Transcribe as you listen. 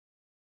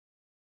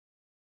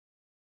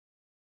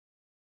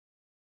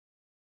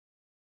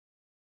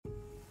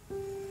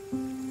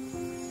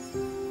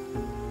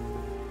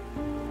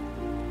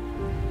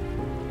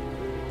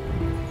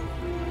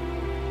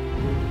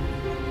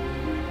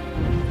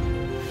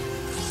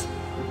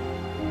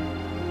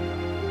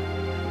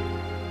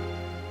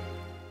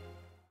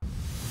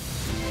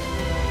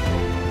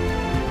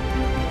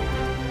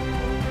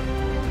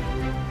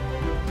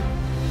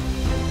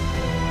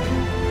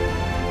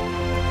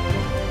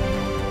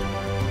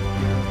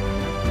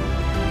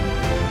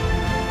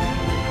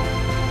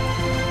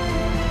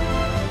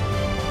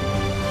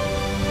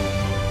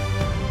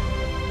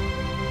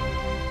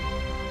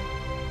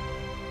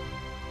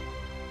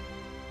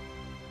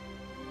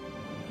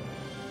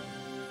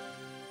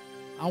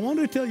I want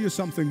to tell you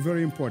something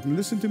very important.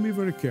 Listen to me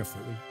very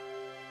carefully.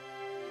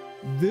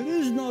 There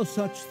is no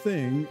such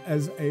thing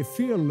as a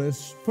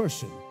fearless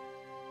person.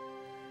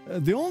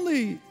 The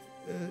only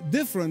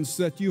difference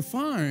that you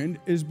find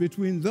is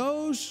between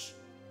those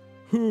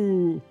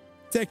who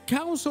take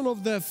counsel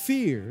of their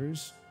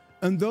fears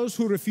and those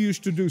who refuse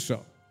to do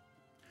so.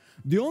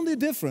 The only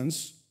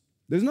difference,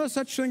 there's no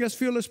such thing as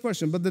fearless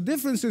person, but the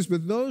difference is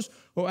with those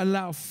who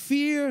allow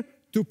fear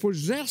to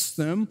possess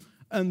them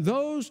and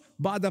those,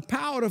 by the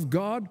power of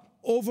God,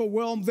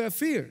 overwhelm their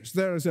fears.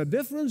 There is a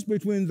difference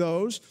between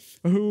those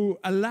who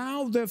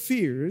allow their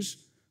fears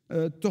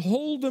to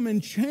hold them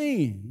in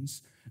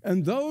chains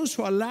and those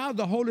who allow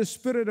the Holy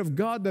Spirit of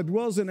God that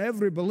dwells in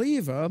every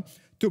believer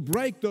to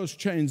break those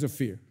chains of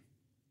fear.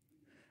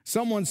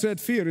 Someone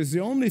said fear is the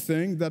only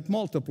thing that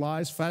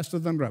multiplies faster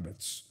than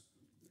rabbits.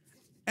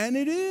 And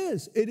it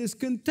is. It is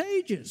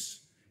contagious.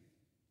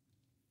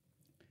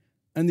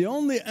 And the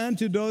only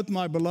antidote,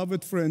 my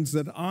beloved friends,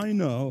 that I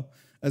know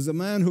as a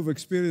man who've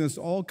experienced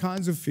all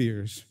kinds of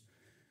fears,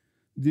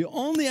 the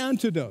only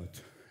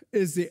antidote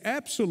is the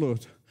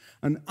absolute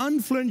and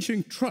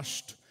unflinching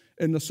trust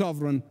in the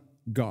sovereign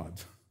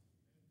God.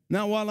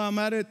 Now, while I'm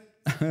at it,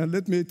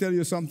 let me tell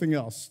you something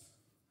else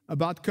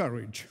about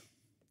courage.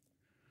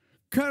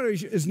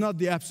 Courage is not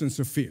the absence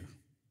of fear.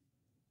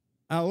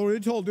 I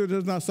already told you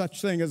there's no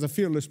such thing as a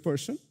fearless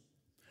person.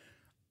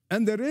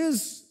 And there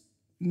is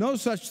no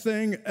such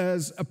thing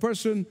as a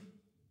person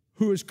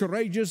who is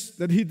courageous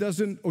that he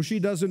doesn't or she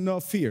doesn't know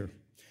fear.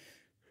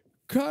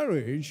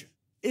 Courage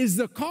is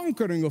the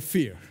conquering of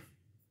fear.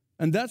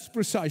 And that's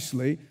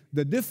precisely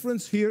the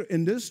difference here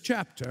in this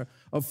chapter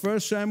of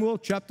 1 Samuel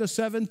chapter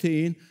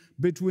 17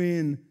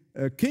 between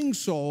King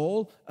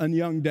Saul and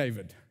young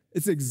David.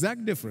 It's the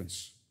exact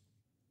difference.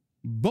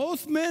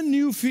 Both men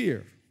knew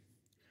fear,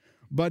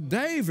 but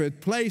David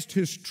placed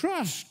his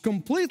trust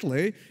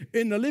completely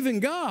in the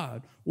living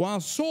God, while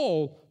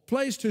Saul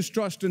placed his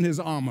trust in his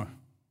armor.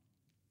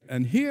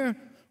 And here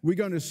we're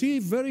going to see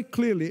very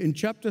clearly in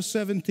chapter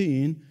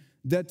 17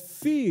 that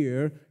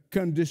fear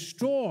can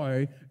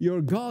destroy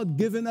your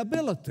God-given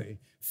ability.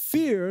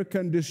 Fear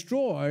can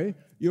destroy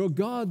your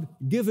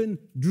God-given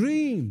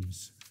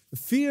dreams.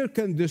 Fear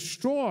can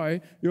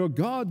destroy your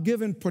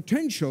God-given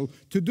potential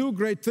to do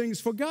great things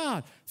for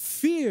God.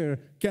 Fear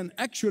can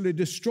actually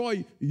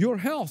destroy your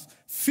health.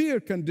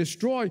 Fear can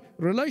destroy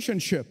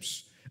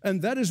relationships.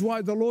 And that is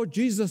why the Lord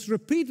Jesus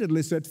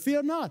repeatedly said,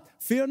 fear not,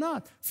 fear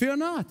not, fear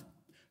not.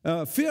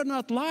 Fear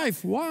not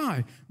life.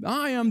 Why?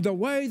 I am the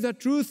way, the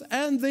truth,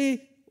 and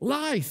the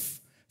life.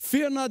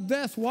 Fear not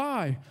death.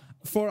 Why?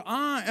 For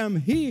I am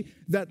he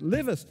that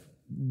liveth,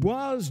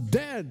 was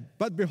dead,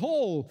 but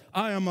behold,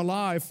 I am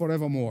alive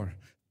forevermore.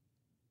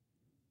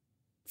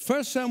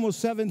 1 Samuel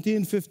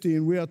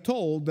 17:15, we are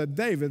told that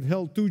David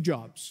held two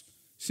jobs.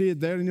 See it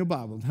there in your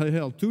Bible. He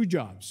held two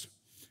jobs.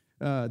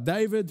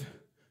 David,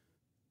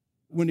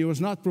 when he was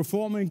not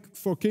performing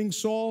for King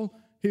Saul,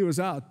 he was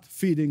out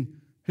feeding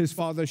his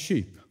father's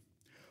sheep.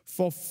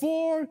 For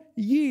 4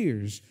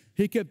 years,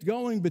 he kept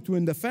going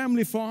between the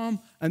family farm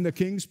and the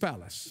king's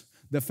palace.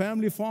 The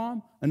family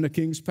farm and the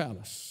king's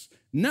palace.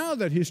 Now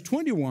that he's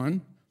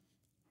 21,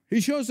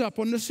 he shows up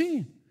on the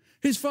scene.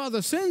 His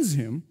father sends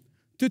him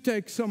to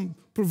take some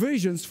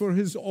provisions for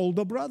his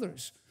older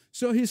brothers.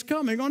 So he's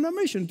coming on a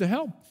mission to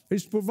help.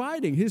 He's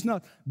providing. He's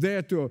not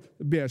there to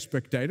be a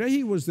spectator.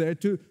 He was there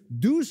to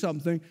do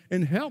something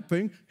in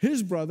helping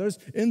his brothers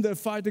in their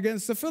fight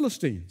against the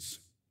Philistines.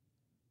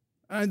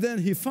 And then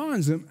he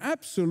finds them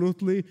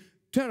absolutely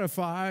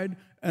terrified,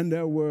 and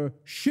they were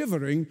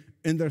shivering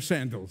in their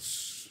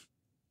sandals.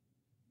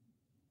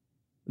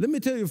 Let me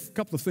tell you a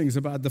couple of things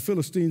about the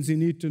Philistines you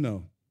need to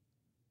know.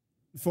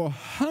 For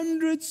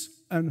hundreds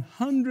and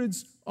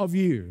hundreds of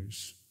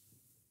years,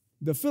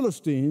 the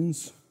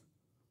Philistines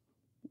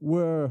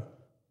were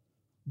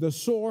the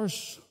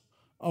source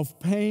of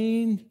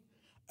pain,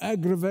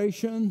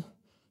 aggravation,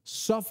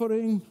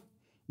 suffering,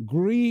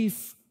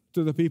 grief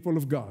to the people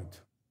of God.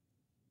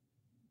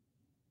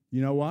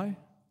 You know why?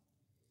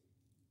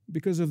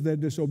 Because of their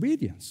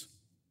disobedience.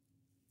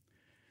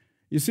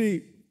 You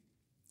see,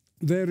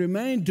 they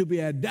remained to be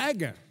a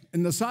dagger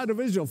in the side of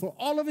Israel for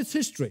all of its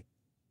history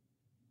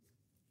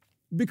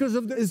because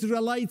of the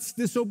Israelites'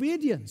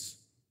 disobedience.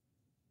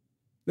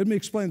 Let me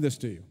explain this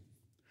to you.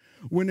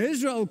 When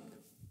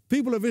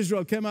people of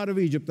Israel came out of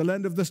Egypt, the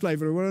land of the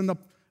slavery, were in the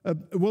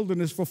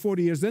wilderness for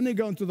 40 years, then they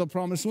go into the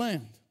promised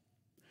land.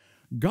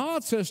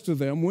 God says to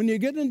them, when you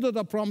get into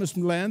the promised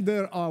land,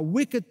 there are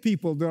wicked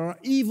people, there are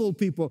evil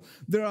people,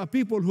 there are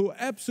people who are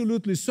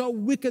absolutely so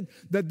wicked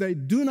that they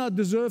do not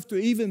deserve to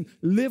even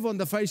live on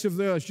the face of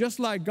the earth, just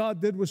like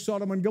God did with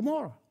Sodom and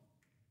Gomorrah.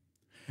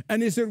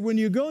 And he said, when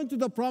you go into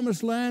the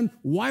promised land,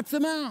 wipe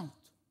them out.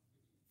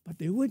 But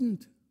they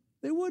wouldn't.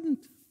 They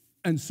wouldn't.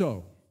 And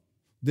so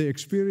they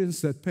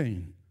experienced that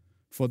pain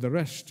for the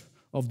rest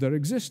of their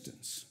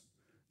existence.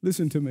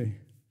 Listen to me.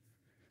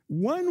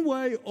 One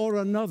way or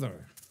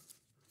another,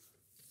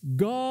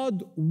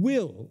 God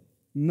will,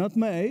 not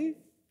may,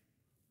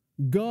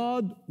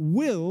 God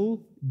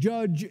will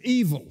judge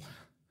evil.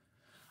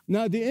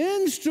 Now, the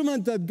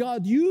instrument that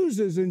God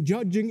uses in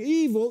judging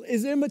evil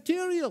is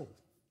immaterial.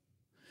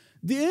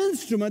 The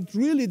instrument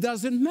really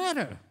doesn't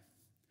matter.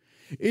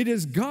 It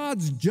is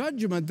God's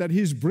judgment that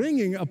He's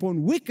bringing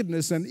upon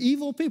wickedness and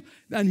evil people,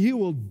 and He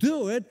will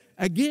do it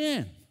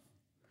again.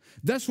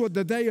 That's what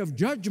the day of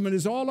judgment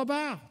is all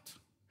about.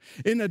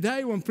 In a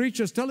day when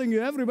preachers telling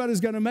you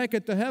everybody's going to make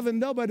it to heaven,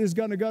 nobody's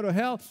going to go to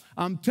hell,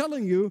 I'm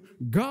telling you,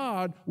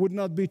 God would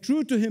not be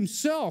true to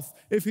Himself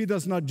if He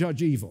does not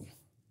judge evil.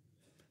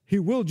 He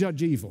will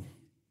judge evil.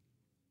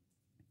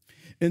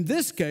 In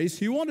this case,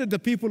 He wanted the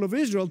people of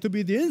Israel to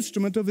be the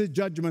instrument of His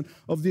judgment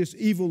of these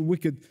evil,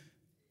 wicked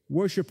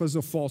worshipers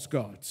of false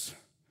gods.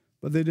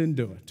 But they didn't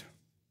do it.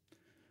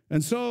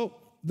 And so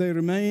they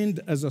remained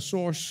as a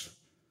source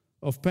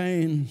of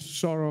pain,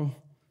 sorrow,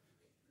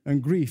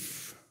 and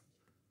grief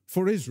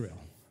for Israel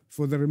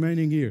for the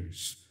remaining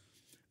years.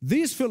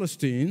 These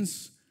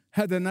Philistines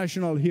had a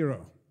national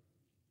hero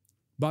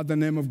by the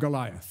name of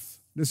Goliath.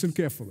 Listen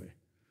carefully.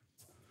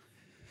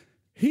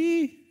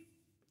 He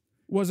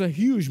was a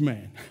huge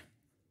man.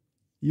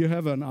 You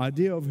have an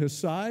idea of his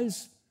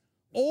size?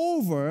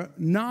 Over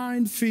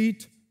 9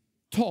 feet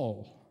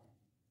tall.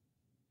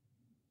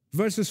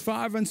 Verses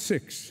 5 and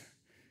 6,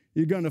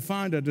 you're going to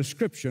find a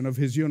description of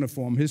his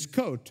uniform. His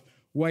coat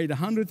weighed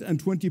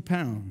 120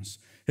 pounds.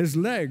 His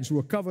legs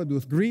were covered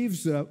with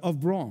greaves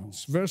of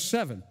bronze. Verse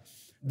 7,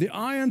 the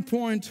iron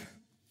point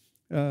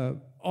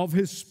of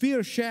his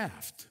spear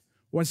shaft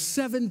was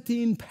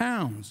 17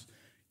 pounds.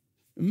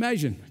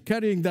 Imagine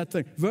carrying that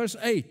thing. Verse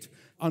 8,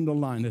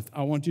 underline it.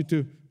 I want you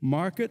to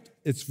mark it.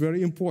 It's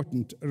very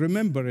important.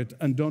 Remember it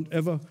and don't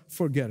ever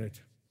forget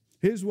it.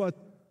 Here's what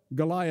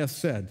Goliath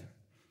said.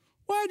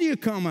 Why do you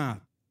come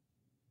out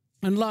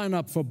and line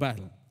up for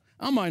battle?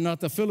 Am I not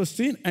the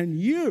Philistine? And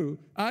you,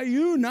 are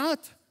you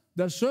not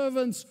the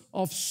servants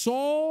of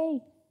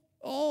Saul?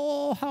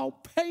 Oh, how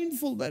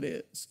painful that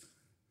is.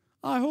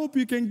 I hope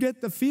you can get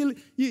the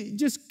feeling, you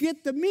just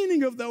get the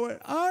meaning of the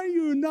word. Are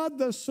you not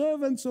the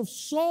servants of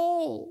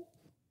Saul?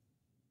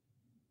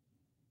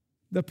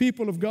 The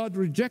people of God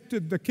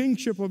rejected the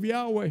kingship of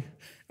Yahweh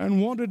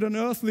and wanted an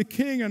earthly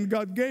king, and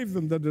God gave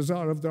them the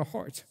desire of their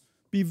heart.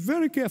 Be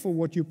very careful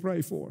what you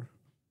pray for.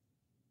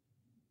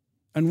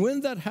 And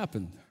when that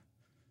happened,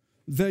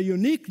 their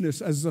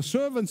uniqueness as the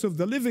servants of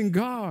the living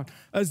God,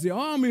 as the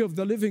army of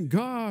the living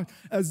God,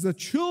 as the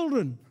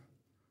children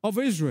of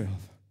Israel,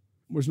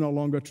 was no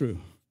longer true.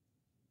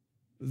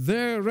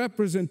 Their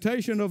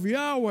representation of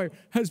Yahweh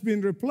has been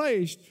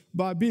replaced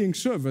by being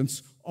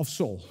servants of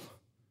Saul.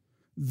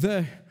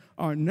 They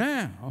are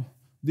now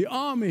the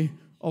army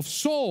of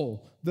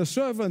Saul, the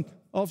servant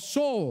of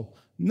Saul,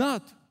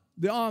 not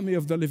the army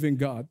of the living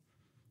God.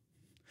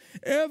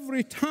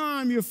 Every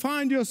time you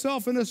find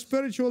yourself in a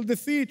spiritual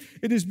defeat,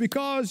 it is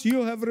because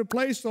you have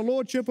replaced the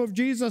lordship of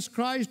Jesus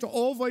Christ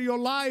over your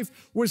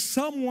life with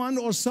someone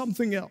or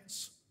something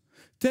else.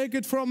 Take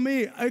it from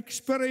me,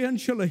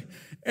 experientially.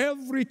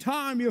 Every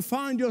time you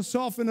find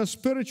yourself in a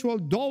spiritual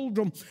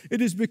doldrum,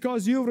 it is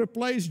because you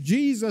replaced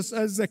Jesus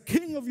as the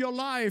king of your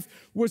life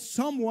with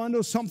someone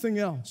or something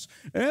else.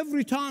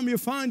 Every time you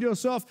find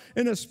yourself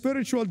in a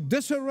spiritual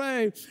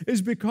disarray,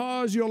 is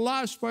because your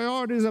life's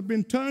priorities have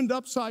been turned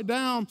upside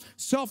down,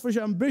 selfish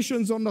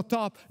ambitions on the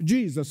top,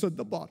 Jesus at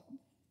the bottom.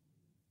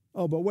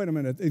 Oh, but wait a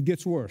minute, it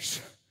gets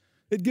worse.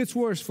 It gets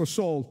worse for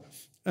Saul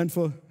and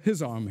for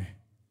his army.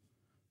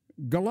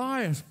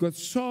 Goliath got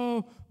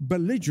so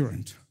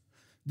belligerent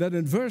that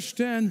in verse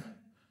 10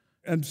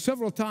 and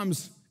several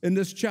times in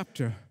this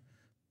chapter,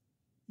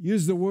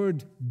 use the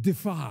word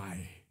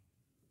defy.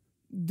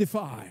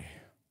 Defy.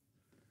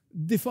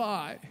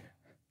 Defy.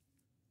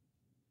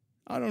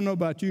 I don't know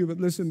about you, but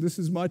listen, this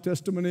is my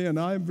testimony and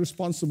I'm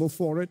responsible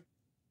for it.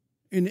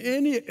 In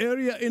any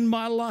area in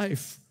my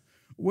life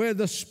where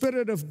the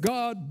Spirit of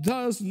God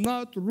does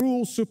not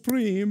rule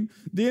supreme,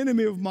 the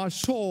enemy of my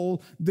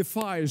soul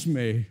defies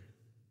me.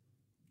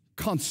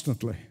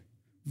 Constantly.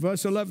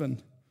 Verse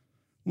 11,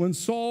 when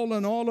Saul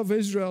and all of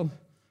Israel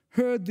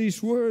heard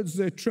these words,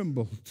 they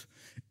trembled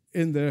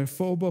in their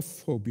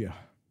phobophobia.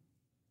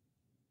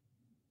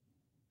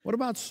 What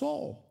about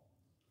Saul?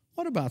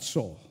 What about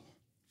Saul?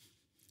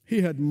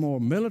 He had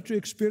more military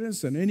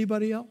experience than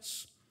anybody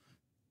else.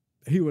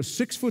 He was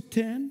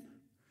 6'10".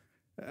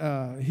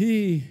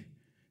 He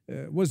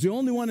was the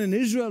only one in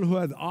Israel who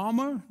had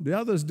armor. The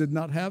others did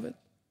not have it.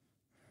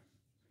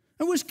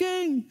 And was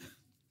king.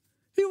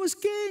 He was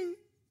king.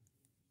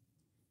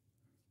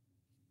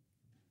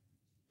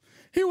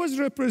 He was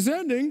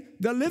representing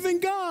the living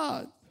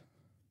God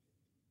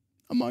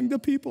among the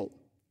people.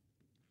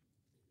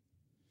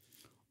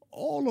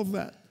 All of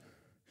that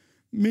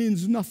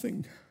means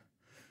nothing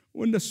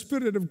when the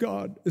Spirit of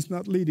God is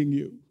not leading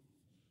you.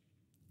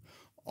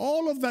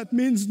 All of that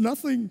means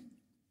nothing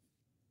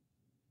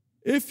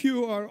if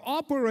you are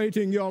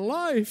operating your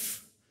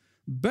life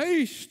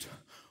based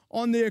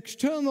on the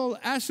external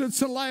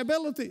assets and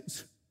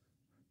liabilities.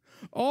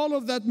 All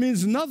of that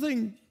means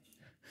nothing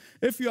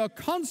if you are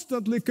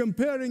constantly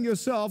comparing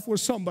yourself with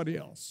somebody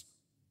else.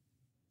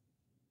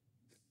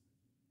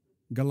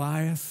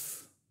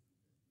 Goliath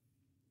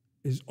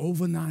is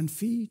over 9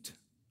 feet.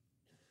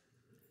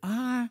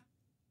 I'm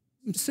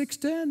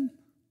 6'10".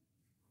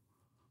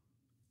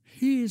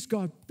 He's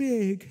got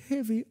big,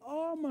 heavy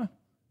armor.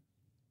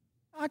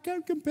 I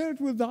can't compare it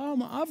with the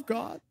armor I've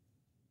got.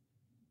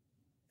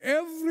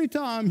 Every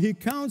time he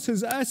counts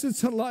his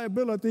assets and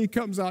liability, he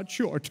comes out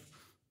short.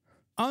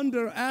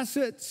 Under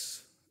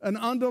assets and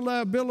under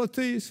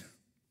liabilities,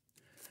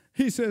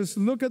 he says,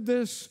 look at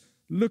this,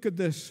 look at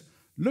this,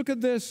 look at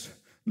this,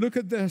 look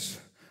at this.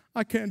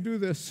 I can't do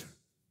this.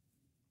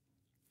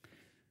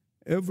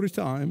 Every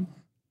time,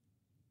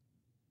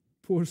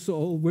 poor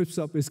soul whips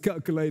up his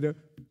calculator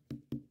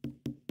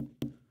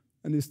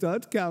and he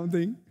starts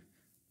counting.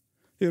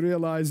 He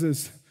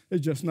realizes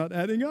it's just not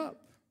adding up.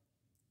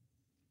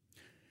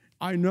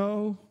 I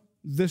know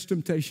this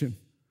temptation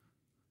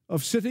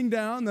of sitting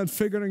down and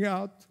figuring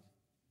out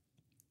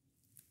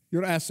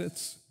your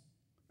assets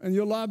and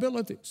your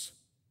liabilities.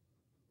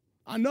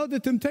 I know the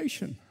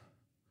temptation.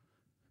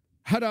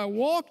 Had I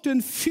walked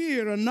in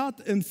fear and not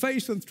in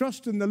faith and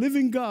trust in the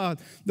living God,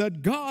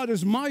 that God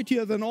is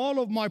mightier than all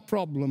of my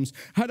problems,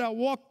 had I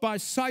walked by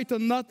sight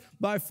and not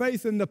by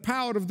faith in the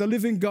power of the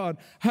living God,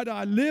 had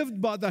I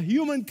lived by the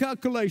human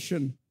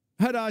calculation,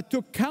 had I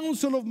took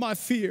counsel of my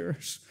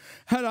fears,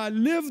 had I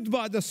lived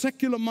by the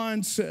secular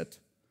mindset,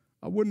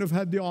 I wouldn't have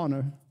had the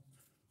honor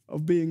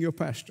of being your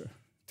pastor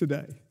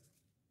today.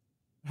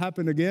 It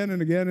happened again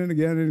and again and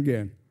again and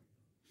again.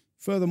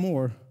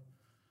 Furthermore,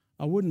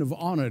 I wouldn't have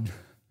honored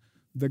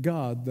the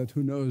God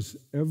who knows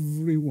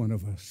every one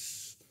of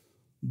us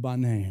by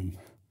name,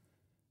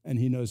 and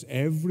he knows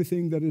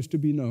everything that is to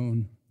be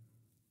known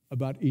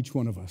about each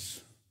one of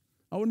us.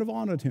 I wouldn't have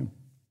honored him.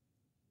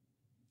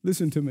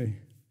 Listen to me.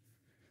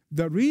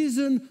 The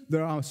reason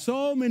there are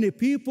so many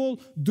people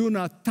do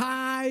not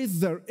tithe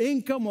their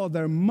income or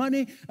their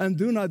money and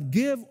do not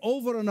give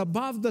over and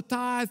above the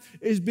tithe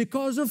is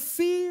because of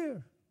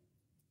fear.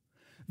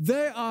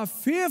 They are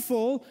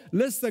fearful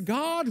lest the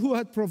God who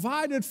had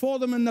provided for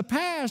them in the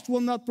past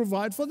will not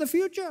provide for the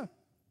future.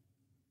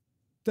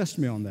 Test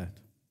me on that.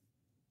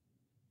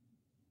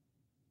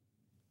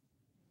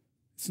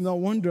 It's no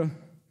wonder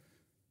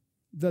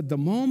that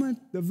the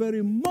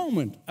very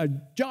moment a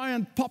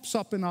giant pops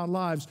up in our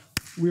lives,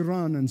 we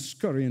run and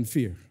scurry in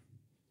fear.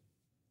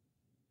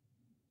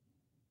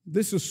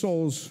 This is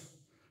Saul's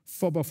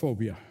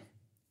phobophobia.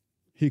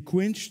 He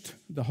quenched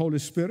the Holy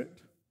Spirit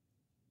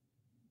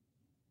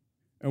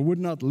and would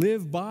not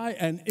live by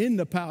and in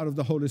the power of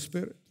the Holy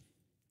Spirit.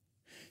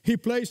 He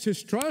placed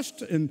his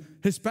trust in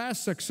his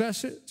past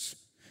successes.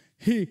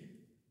 He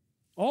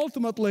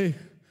ultimately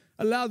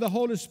allowed the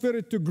Holy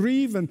Spirit to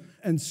grieve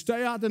and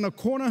stay out in a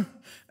corner.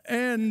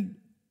 And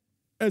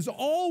as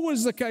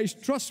always the case,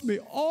 trust me,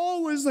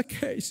 always the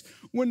case,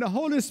 when the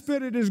Holy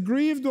Spirit is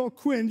grieved or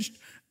quenched,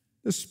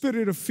 the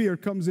spirit of fear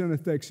comes in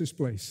and takes his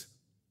place.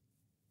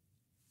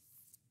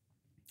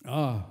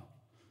 But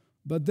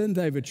then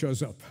David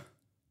shows up.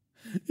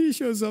 He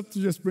shows up to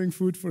just bring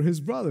food for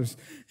his brothers.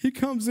 He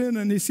comes in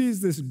and he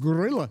sees this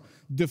gorilla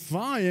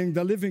defying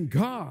the living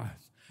God,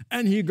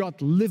 and he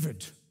got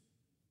livid.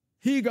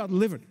 He got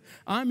livid.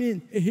 I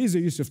mean, here's a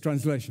Youssef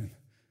translation.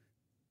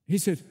 He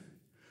said,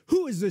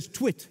 "Who is this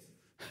twit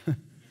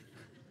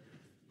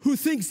who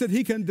thinks that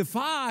he can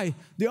defy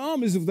the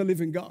armies of the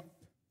living God?"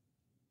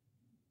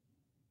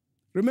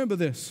 Remember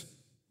this.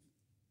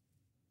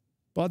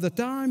 By the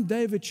time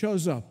David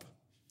shows up,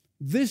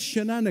 this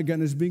shenanigan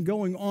has been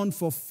going on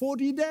for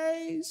 40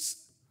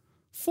 days.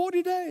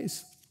 40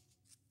 days.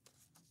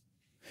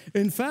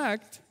 In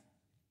fact,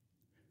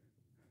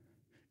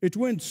 it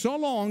went so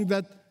long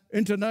that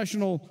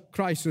international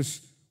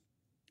crisis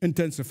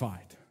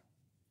intensified.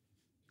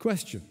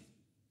 Question: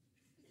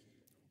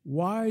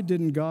 why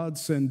didn't God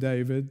send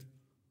David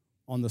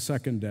on the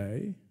second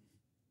day,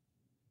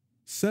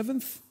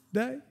 7th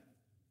day,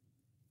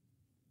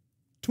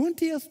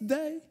 20th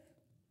day?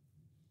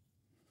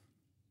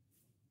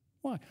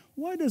 Why?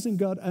 Why doesn't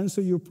God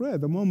answer your prayer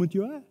the moment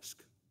you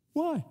ask?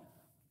 Why?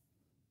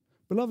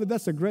 Beloved,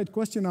 that's a great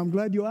question. I'm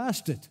glad you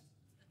asked it,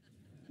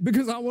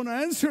 because I want to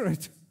answer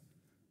it.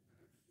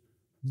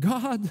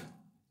 God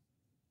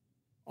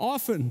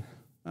often,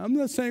 I'm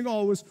not saying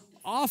always,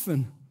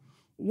 often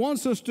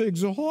wants us to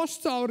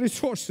exhaust our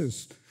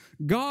resources.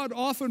 God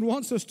often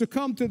wants us to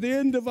come to the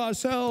end of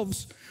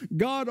ourselves.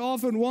 God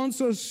often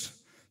wants us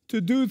to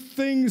do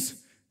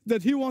things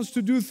that he wants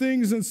to do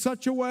things in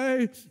such a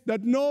way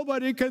that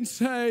nobody can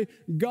say,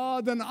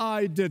 God and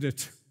I did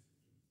it.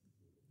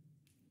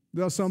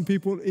 There are some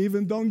people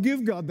even don't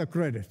give God the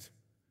credit.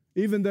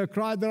 Even they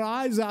cry their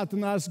eyes out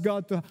and ask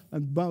God to,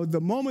 and by the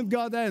moment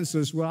God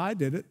answers, well, I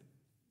did it.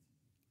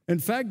 In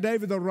fact,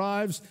 David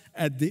arrives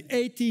at the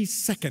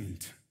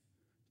 82nd.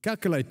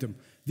 Calculate them.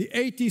 The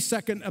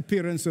 82nd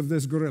appearance of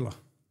this gorilla.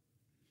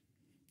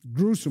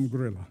 Gruesome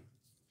gorilla.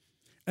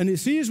 And he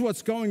sees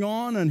what's going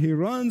on, and he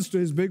runs to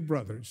his big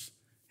brothers.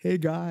 Hey,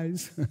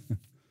 guys.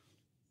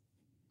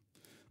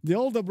 The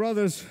older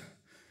brothers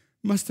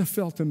must have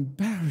felt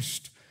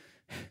embarrassed.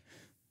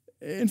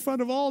 in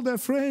front of all their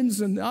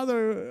friends and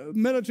other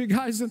military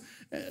guys,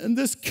 and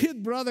this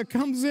kid brother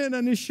comes in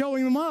and he's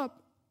showing them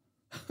up.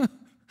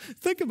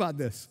 Think about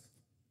this.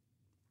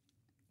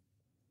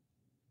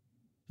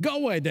 Go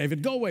away,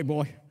 David. Go away,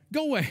 boy.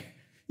 Go away.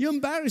 You're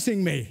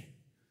embarrassing me.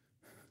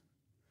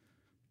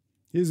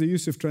 Here's a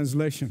Youssef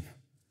translation.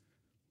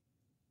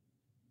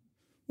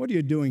 What are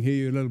you doing here,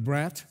 you little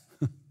brat?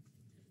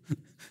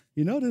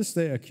 You notice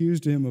they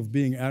accused him of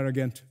being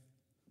arrogant.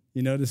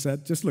 You notice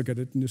that? Just look at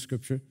it in the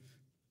scripture.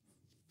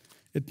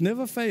 It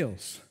never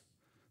fails.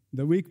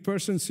 The weak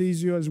person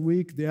sees you as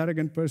weak. The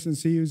arrogant person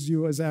sees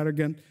you as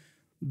arrogant.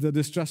 The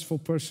distrustful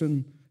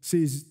person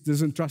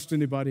doesn't trust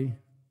anybody.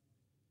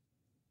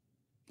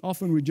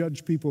 Often we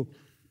judge people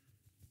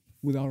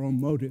with our own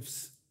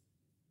motives.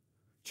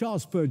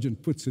 Charles Spurgeon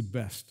puts it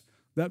best.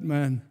 That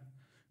man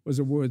was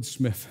a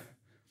wordsmith.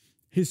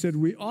 He said,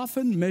 we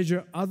often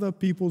measure other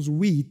people's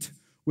wheat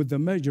with the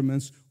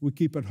measurements we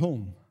keep at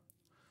home.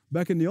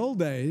 Back in the old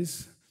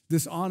days,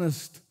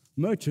 dishonest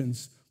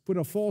merchants put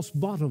a false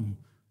bottom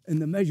in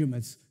the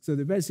measurements, so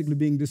they're basically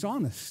being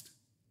dishonest.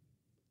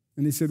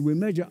 And he said, we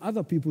measure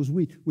other people's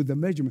wheat with the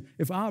measurement.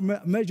 If our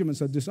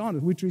measurements are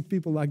dishonest, we treat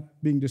people like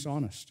being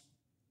dishonest.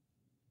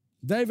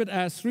 David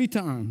asked 3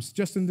 times,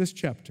 just in this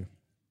chapter,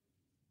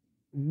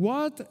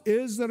 what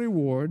is the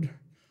reward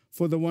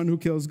for the one who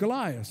kills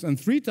Goliath? And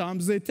 3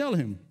 times they tell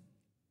him,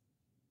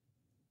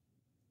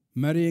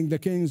 marrying the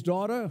king's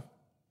daughter,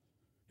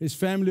 his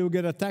family will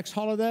get a tax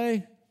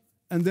holiday,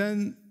 and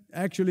then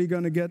actually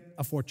going to get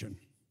a fortune.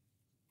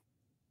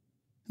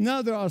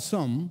 Now there are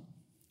some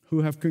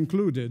who have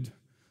concluded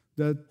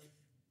that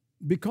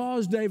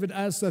because David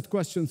asked that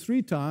question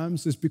 3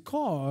 times is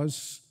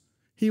because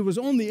he was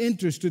only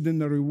interested in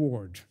the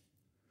reward.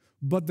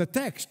 But the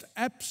text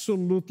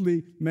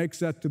absolutely makes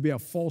that to be a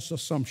false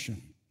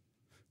assumption.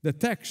 The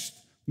text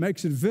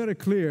makes it very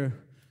clear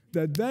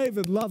that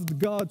David loved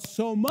God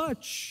so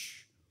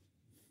much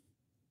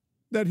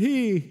that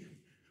he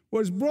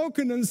was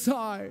broken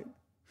inside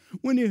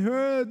when he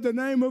heard the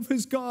name of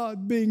his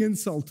God being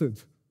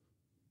insulted.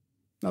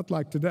 Not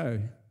like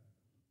today.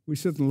 We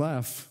sit and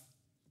laugh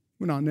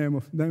when our name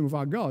of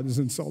our God is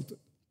insulted.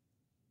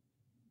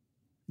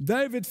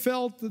 David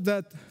felt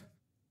that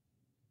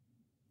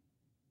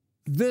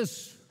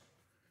this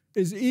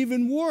is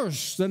even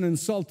worse than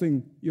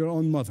insulting your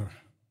own mother.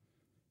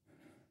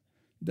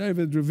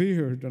 David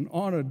revered and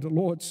honored the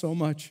Lord so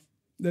much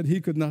that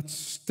he could not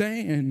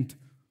stand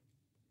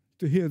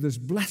to hear this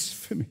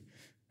blasphemy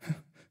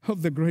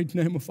of the great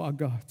name of our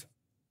God.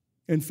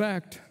 In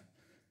fact,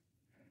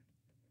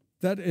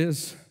 that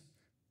is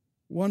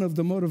one of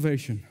the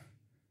motivation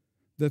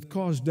that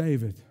caused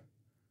David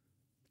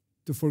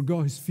to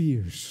forgo his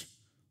fears.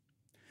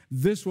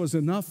 This was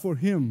enough for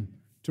him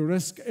to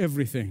risk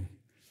everything.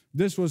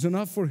 This was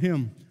enough for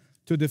him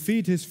to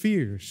defeat his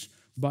fears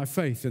by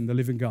faith in the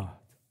living God.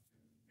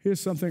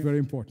 Here's something very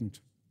important.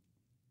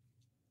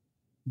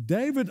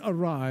 David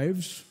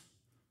arrives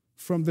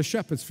from the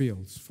shepherd's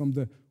fields, from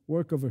the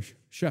work of a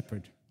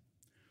shepherd,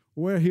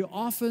 where he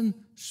often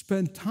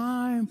spent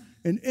time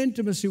in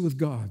intimacy with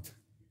God.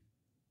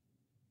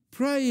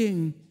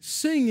 Praying,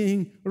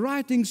 singing,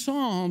 writing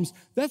psalms.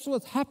 That's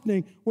what's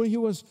happening when he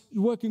was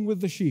working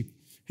with the sheep.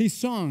 He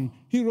sung,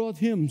 he wrote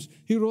hymns,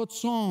 he wrote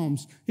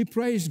psalms, he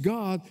praised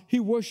God, he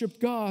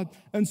worshiped God.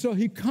 And so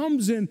he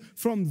comes in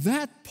from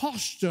that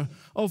posture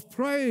of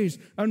praise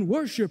and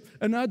worship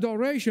and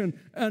adoration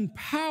and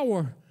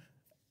power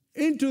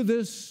into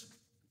this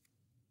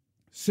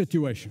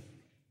situation.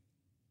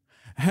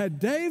 Had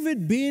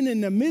David been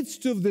in the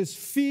midst of this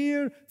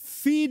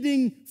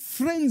fear-feeding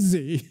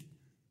frenzy,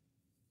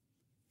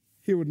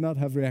 he would not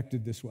have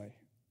reacted this way.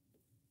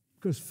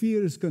 Because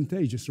fear is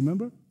contagious,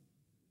 remember?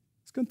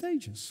 It's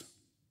contagious.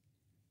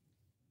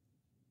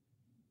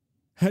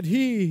 Had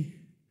he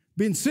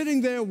been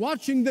sitting there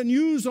watching the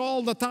news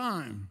all the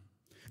time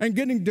and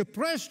getting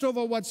depressed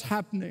over what's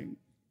happening,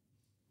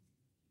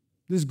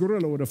 this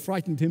gorilla would have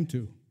frightened him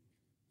too.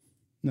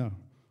 No.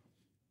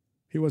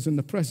 He was in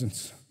the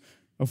presence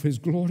of his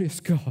glorious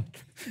God,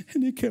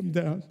 and he came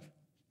down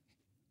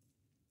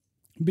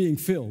being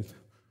filled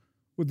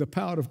with the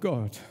power of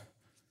God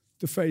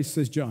to face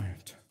this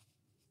giant.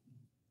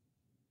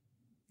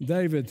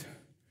 David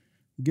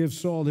gives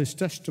Saul his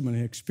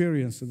testimony,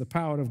 experience of the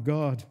power of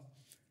God.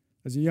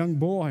 As a young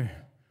boy,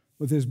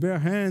 with his bare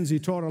hands, he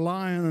taught a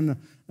lion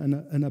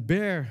and a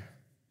bear.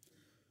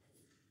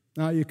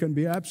 Now you can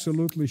be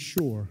absolutely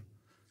sure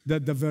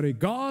that the very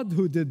God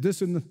who did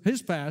this in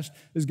his past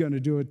is going to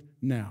do it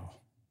now.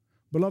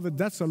 Beloved,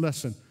 that's a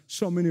lesson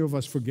so many of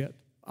us forget.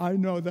 I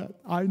know that.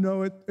 I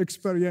know it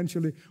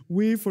experientially.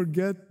 We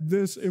forget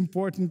this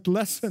important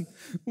lesson.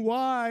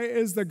 Why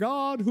is the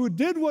God who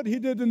did what he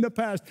did in the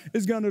past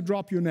is going to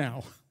drop you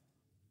now?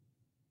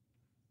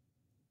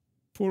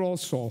 Poor old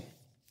Saul.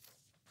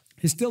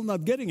 He's still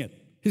not getting it.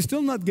 He's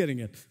still not getting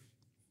it.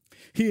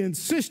 He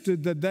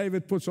insisted that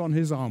David puts on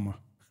his armor.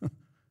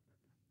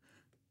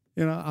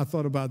 I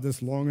thought about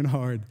this long and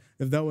hard.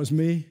 If that was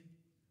me,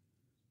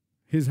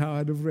 here's how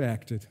I'd have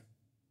reacted.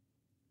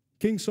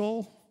 King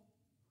Saul,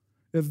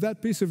 if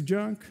that piece of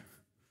junk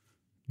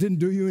didn't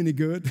do you any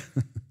good,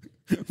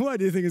 why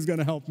do you think it's going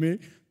to help me?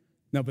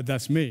 No, but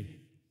that's me.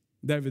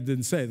 David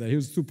didn't say that. He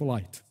was too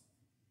polite.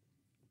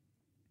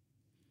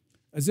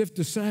 As if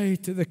to say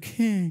to the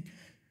king,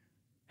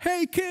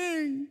 hey,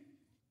 king,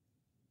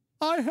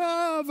 I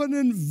have an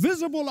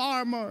invisible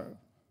armor.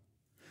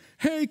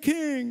 Hey,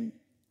 king,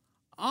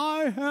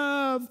 I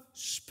have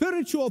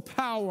spiritual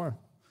power.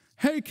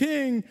 Hey,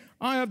 king,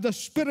 I have the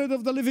Spirit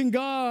of the living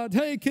God.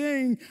 Hey,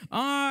 king,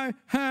 I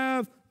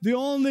have the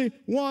only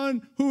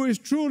one who is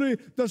truly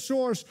the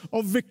source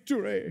of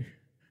victory,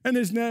 and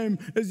his name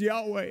is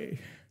Yahweh.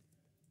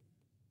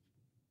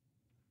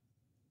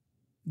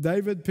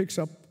 David picks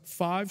up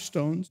 5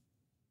 stones,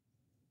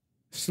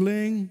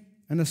 sling,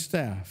 and a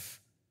staff,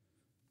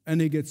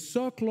 and he gets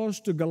so close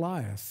to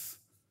Goliath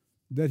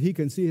that he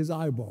can see his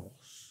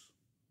eyeballs.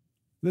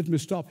 Let me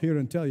stop here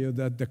and tell you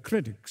that the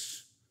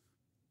critics,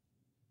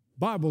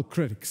 Bible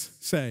critics,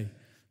 say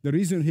the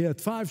reason he had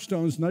 5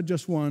 stones, not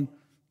just one,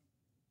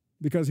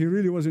 because he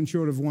really wasn't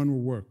sure if one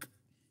would work.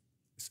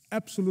 It's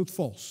absolute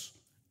false.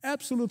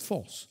 Absolute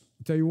false.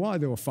 I'll tell you why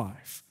there were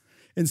 5.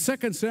 In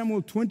 2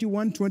 Samuel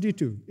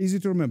 21:22, easy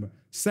to remember,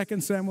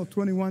 2 Samuel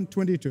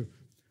 21:22,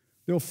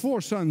 there were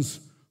 4 sons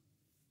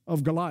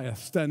of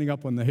Goliath standing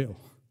up on the hill.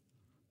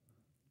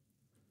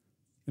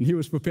 And he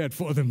was prepared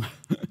for them.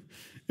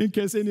 In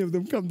case any of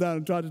them come down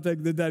and try to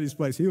take their daddy's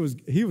place, he was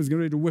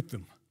ready to whip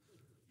them.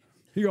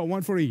 He got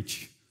 1 for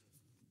each.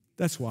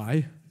 That's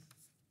why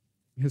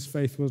his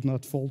faith was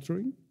not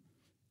faltering.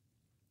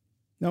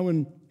 Now,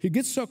 when he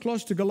gets so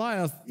close to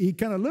Goliath, he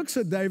kind of looks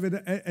at David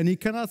and he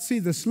cannot see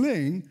the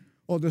sling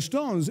or the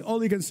stones. All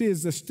he can see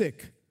is the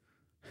stick.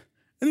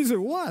 And he said,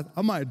 what?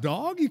 Am I a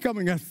dog? You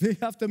coming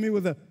after me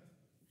with a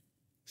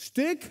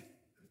stick?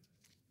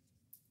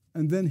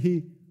 And then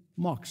he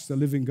mocks the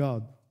living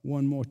God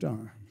one more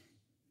time.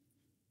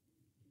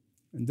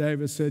 And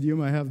David said, you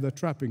may have the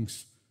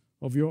trappings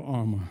of your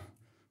armor,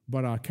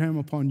 but I came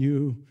upon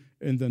you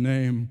in the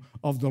name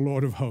of the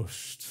Lord of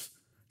hosts.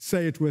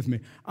 Say it with me.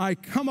 I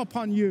come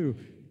upon you.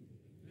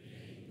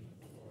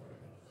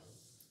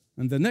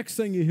 And the next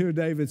thing you hear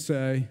David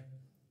say,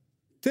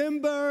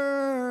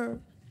 timber.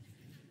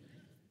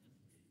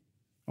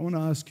 I want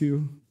to ask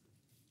you,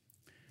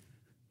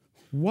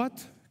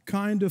 what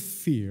kind of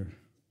fear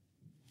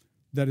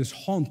that is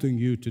haunting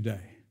you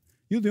today?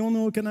 You're the only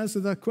one who can answer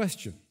that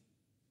question.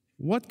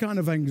 What kind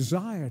of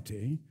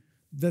anxiety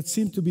that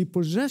seems to be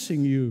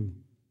possessing you?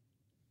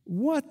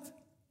 What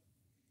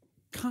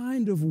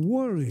kind of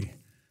worry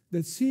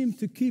that seems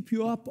to keep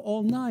you up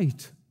all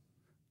night?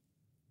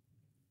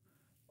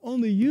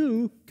 Only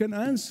you can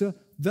answer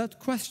that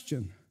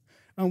question.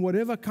 And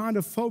whatever kind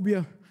of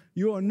phobia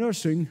you are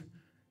nursing,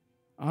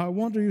 I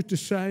want you to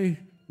say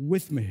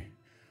with me,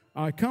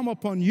 I come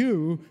upon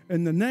you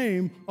in the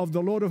name of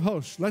the Lord of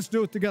hosts. Let's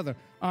do it together.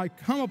 I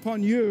come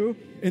upon you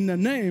in the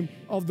name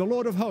of the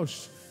Lord of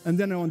hosts. And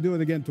then I want to do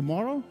it again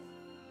tomorrow,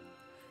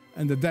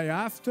 and the day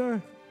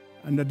after,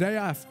 and the day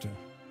after.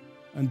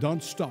 And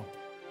don't stop.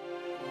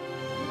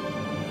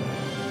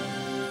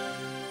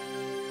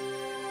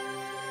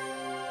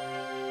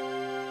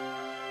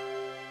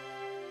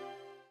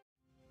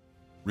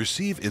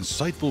 Receive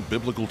insightful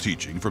biblical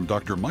teaching from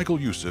Dr.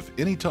 Michael Youssef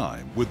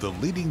anytime with the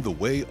Leading the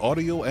Way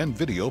audio and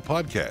video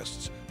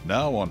podcasts,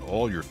 now on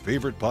all your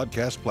favorite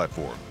podcast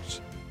platforms.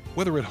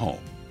 Whether at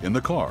home, in the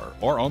car,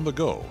 or on the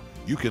go,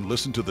 you can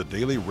listen to the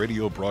daily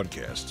radio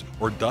broadcasts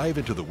or dive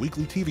into the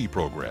weekly TV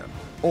program,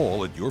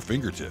 all at your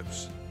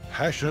fingertips.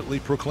 Passionately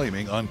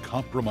proclaiming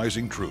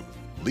uncompromising truth.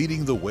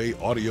 Leading the Way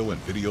audio and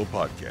video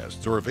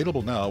podcasts are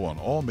available now on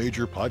all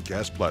major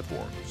podcast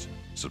platforms.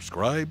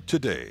 Subscribe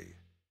today.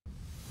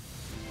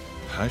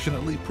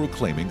 Passionately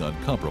proclaiming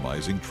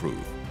uncompromising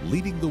truth.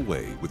 Leading the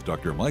Way with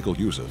Dr. Michael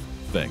Youssef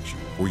thanks you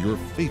for your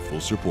faithful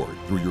support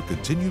through your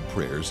continued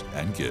prayers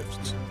and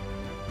gifts.